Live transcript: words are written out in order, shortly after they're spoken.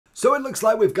So it looks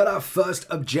like we've got our first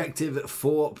objective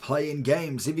for playing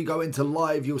games. If you go into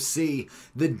live, you'll see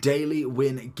the daily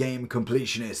win game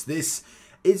completionist.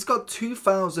 It's got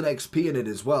 2000 XP in it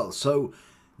as well. So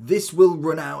this will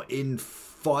run out in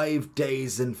 5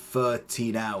 days and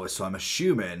 13 hours. So I'm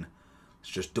assuming,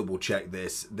 let's just double check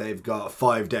this. They've got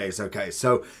 5 days. Okay,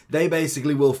 so they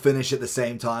basically will finish at the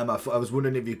same time. I was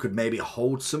wondering if you could maybe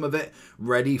hold some of it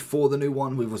ready for the new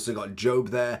one. We've also got Job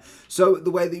there. So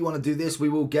the way that you want to do this, we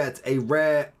will get a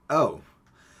rare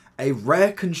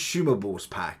consumables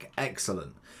pack.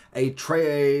 Excellent. A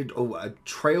Trailblazer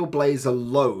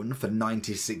loan for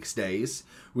 96 days.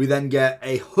 We then get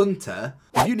a hunter.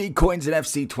 If you need coins in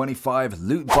FC25,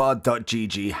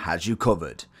 lootbar.gg has you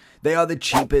covered. They are the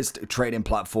cheapest trading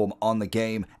platform on the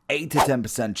game, 8 to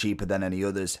 10% cheaper than any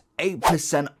others,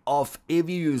 8% off if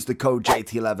you use the code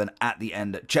JT11 at the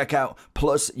end at checkout,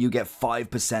 plus you get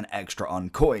 5% extra on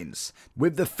coins,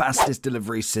 with the fastest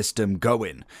delivery system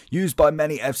going, used by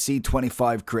many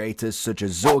FC25 creators such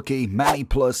as Zorky, Manny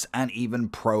Plus, and even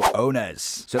pro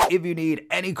owners. So if you need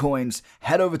any coins,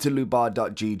 head over to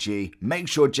lootbar.gg, make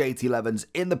sure JT11's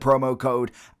in the promo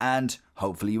code, and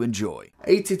hopefully you enjoy.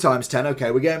 80 times 10, okay,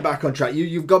 we're getting back on track.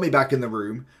 You've got me back in the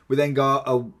room. We then got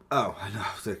a,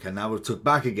 okay, now we're took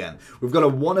back again. We've got a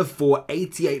 1 of 4,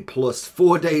 88 plus,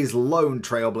 4 days loan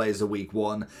Trailblazer week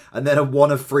 1, and then a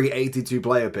 1 of 3, 82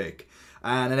 player pick,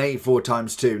 and an 84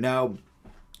 times 2. Now,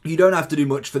 you don't have to do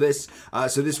much for this.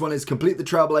 So this one is complete the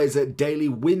Trailblazer daily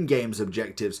win games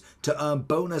objectives to earn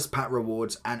bonus pack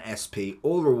rewards and SP.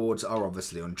 All rewards are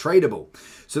obviously untradeable.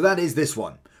 So that is this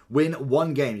one. Win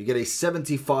 1 game. You get a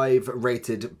 75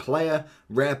 rated player,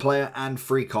 rare player, and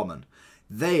free common.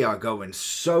 They are going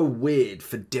so weird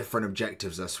for different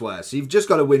objectives, I swear. So you've just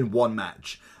got to win 1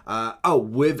 match.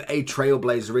 With a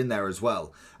Trailblazer in there as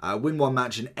well. Win 1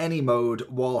 match in any mode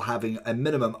while having a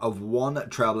minimum of 1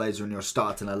 Trailblazer in your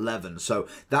starting 11. So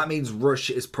that means Rush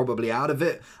is probably out of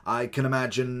it. I can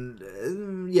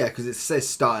imagine, yeah, because it says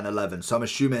starting 11. So I'm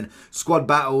assuming squad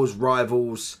battles,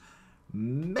 rivals,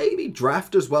 maybe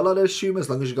draft as well, I'd assume, as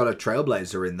long as you've got a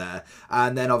Trailblazer in there.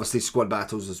 And then obviously squad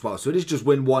battles as well. So it is just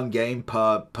win 1 game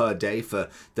per day for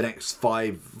the next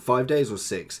 5 days or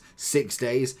 6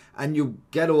 days. And you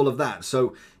get all of that.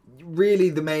 So really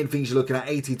the main things you're looking at,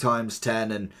 80 times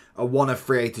 10 and a 1 of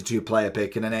 3 82 player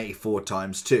pick and an 84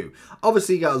 times 2.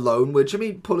 Obviously you got a loan, which, I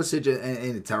mean, Pulisic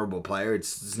ain't a terrible player.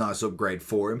 It's a nice upgrade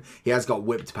for him. He has got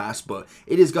whipped pass, but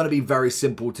it is going to be very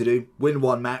simple to do. Win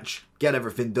 1 match, get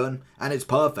everything done, and it's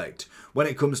perfect. When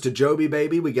it comes to Joby,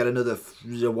 baby, we get another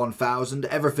 1,000.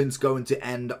 Everything's going to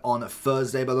end on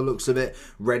Thursday by the looks of it,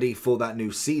 ready for that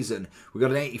new season. We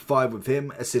got an 85 with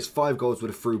him, assist 5 goals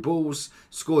with through balls,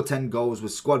 score 10 goals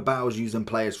with squad battles using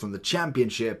players from the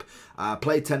championship,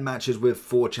 play 10 matches with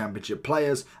 4 championship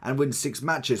players, and win 6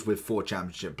 matches with 4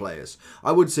 championship players.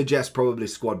 I would suggest probably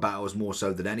squad battles more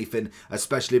so than anything,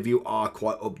 especially if you are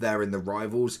quite up there in the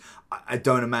rivals. I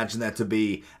don't imagine there to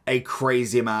be a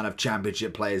crazy amount of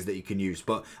championship players that you can use,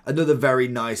 but another very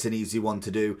nice and easy one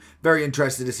to do. Very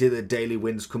interested to see the daily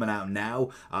wins coming out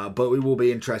now, but we will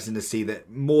be interested to see that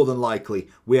more than likely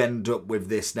we end up with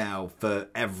this now for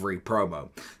every promo.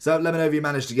 So let me know if you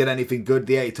managed to get anything good.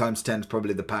 The 8 times 10 is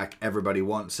probably the pack everybody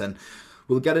wants, and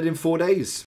we'll get it in 4 days.